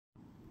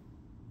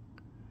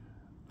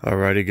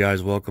Alrighty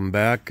guys, welcome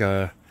back.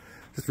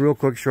 Just a real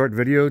quick short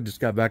video. Just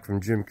got back from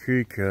Jim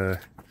Creek.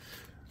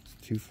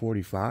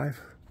 2:45.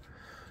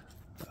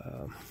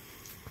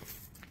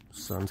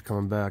 Sun's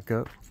coming back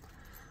up.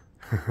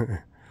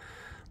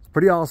 It's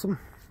pretty awesome.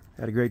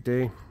 Had a great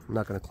day. I'm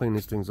not going to clean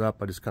these things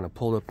up. I just kind of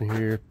pulled up in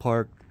here,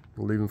 parked,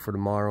 leave them for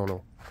tomorrow, and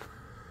I'll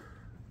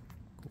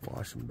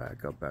wash them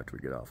back up after we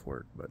get off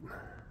work. But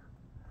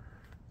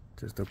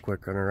just a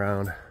quick run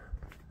around.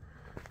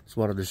 Just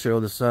wanted to show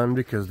the sun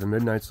because the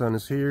midnight sun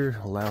is here.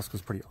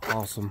 Alaska's pretty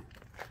awesome.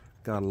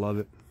 Gotta love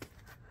it.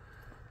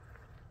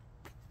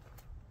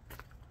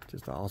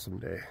 Just an awesome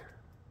day.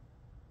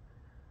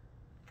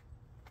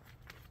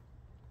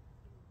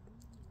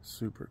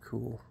 Super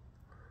cool.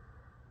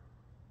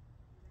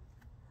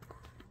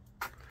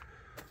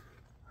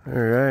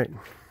 Alright,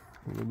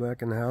 we'll go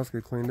back in the house,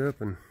 get cleaned up,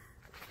 and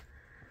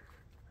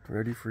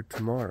ready for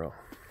tomorrow.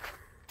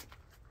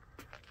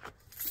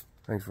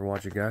 Thanks for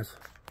watching, guys.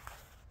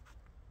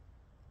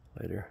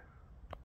 Later.